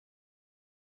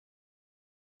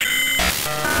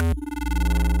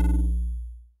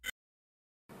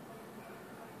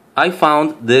I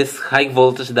found these high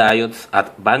voltage diodes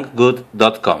at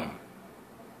Banggood.com.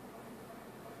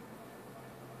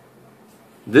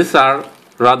 These are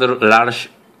rather large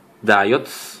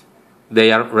diodes.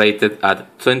 They are rated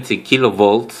at 20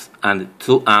 kilovolts and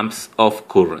 2 amps of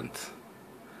current.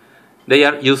 They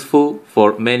are useful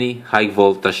for many high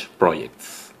voltage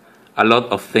projects. A lot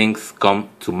of things come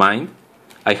to mind.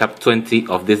 I have 20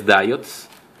 of these diodes,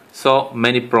 so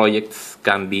many projects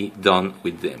can be done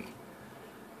with them.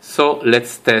 So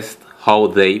let's test how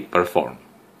they perform.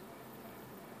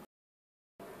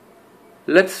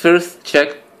 Let's first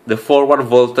check the forward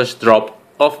voltage drop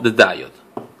of the diode.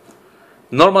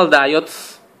 Normal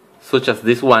diodes, such as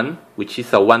this one, which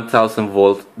is a 1000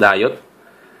 volt diode,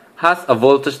 has a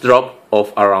voltage drop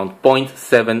of around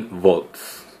 0.7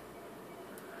 volts.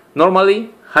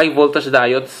 Normally, high voltage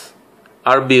diodes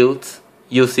are built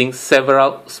using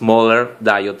several smaller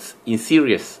diodes in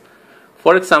series.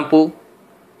 For example,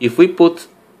 if we put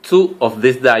 2 of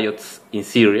these diodes in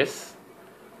series,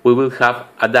 we will have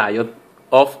a diode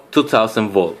of 2000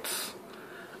 volts,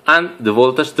 and the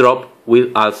voltage drop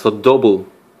will also double.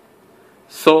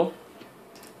 So,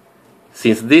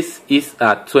 since this is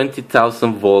a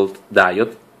 20,000 volt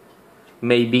diode,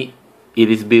 maybe it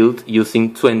is built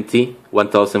using 20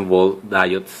 1000 volt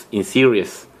diodes in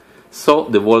series. So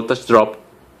the voltage drop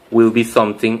will be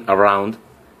something around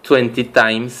 20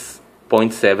 times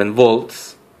 0.7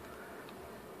 volts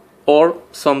or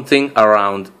something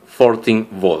around 14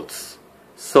 volts.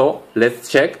 So let's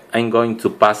check. I'm going to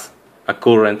pass a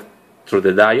current through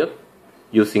the diode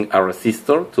using a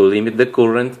resistor to limit the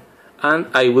current, and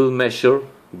I will measure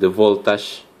the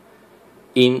voltage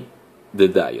in the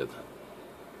diode.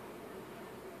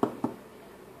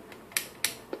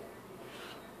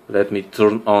 Let me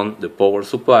turn on the power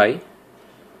supply,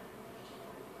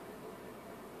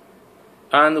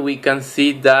 and we can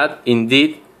see that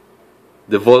indeed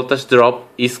the voltage drop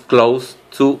is close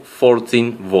to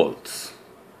 14 volts.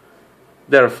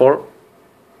 Therefore,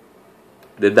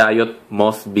 the diode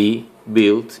must be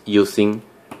built using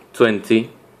 20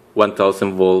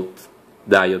 1000 volt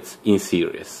diodes in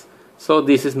series. So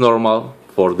this is normal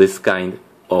for this kind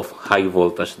of high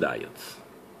voltage diodes.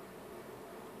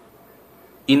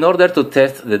 In order to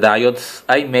test the diodes,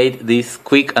 I made this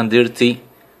quick and dirty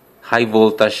high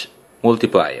voltage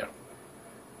multiplier.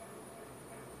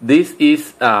 This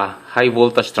is a high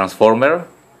voltage transformer.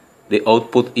 The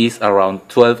output is around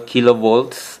 12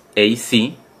 kilovolts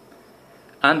AC,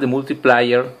 and the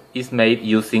multiplier is made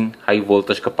using high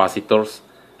voltage capacitors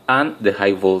and the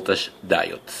high voltage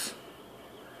diodes.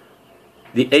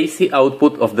 The AC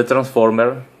output of the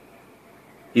transformer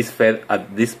is fed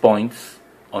at these points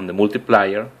on the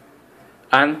multiplier,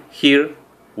 and here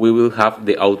we will have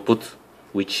the output,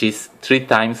 which is 3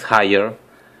 times higher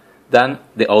than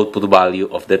the output value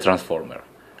of the transformer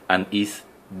and is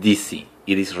DC.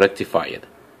 It is rectified.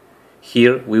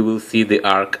 Here we will see the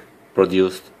arc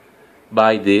produced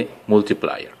by the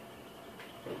multiplier.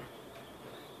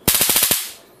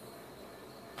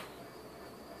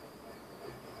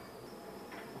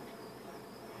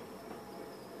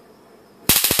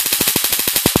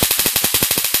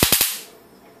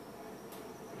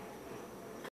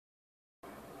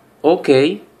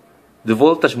 Okay, the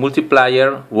voltage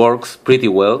multiplier works pretty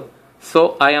well,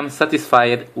 so I am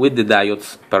satisfied with the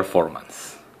diode's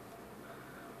performance.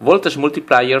 Voltage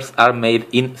multipliers are made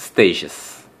in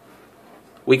stages.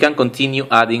 We can continue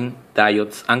adding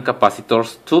diodes and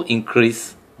capacitors to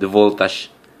increase the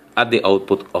voltage at the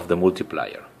output of the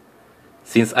multiplier.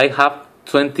 Since I have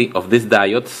 20 of these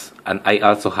diodes and I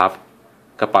also have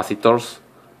capacitors,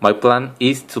 my plan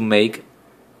is to make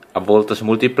a voltage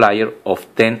multiplier of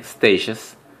 10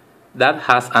 stages that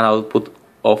has an output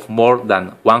of more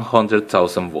than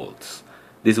 100,000 volts.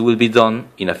 This will be done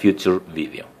in a future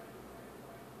video.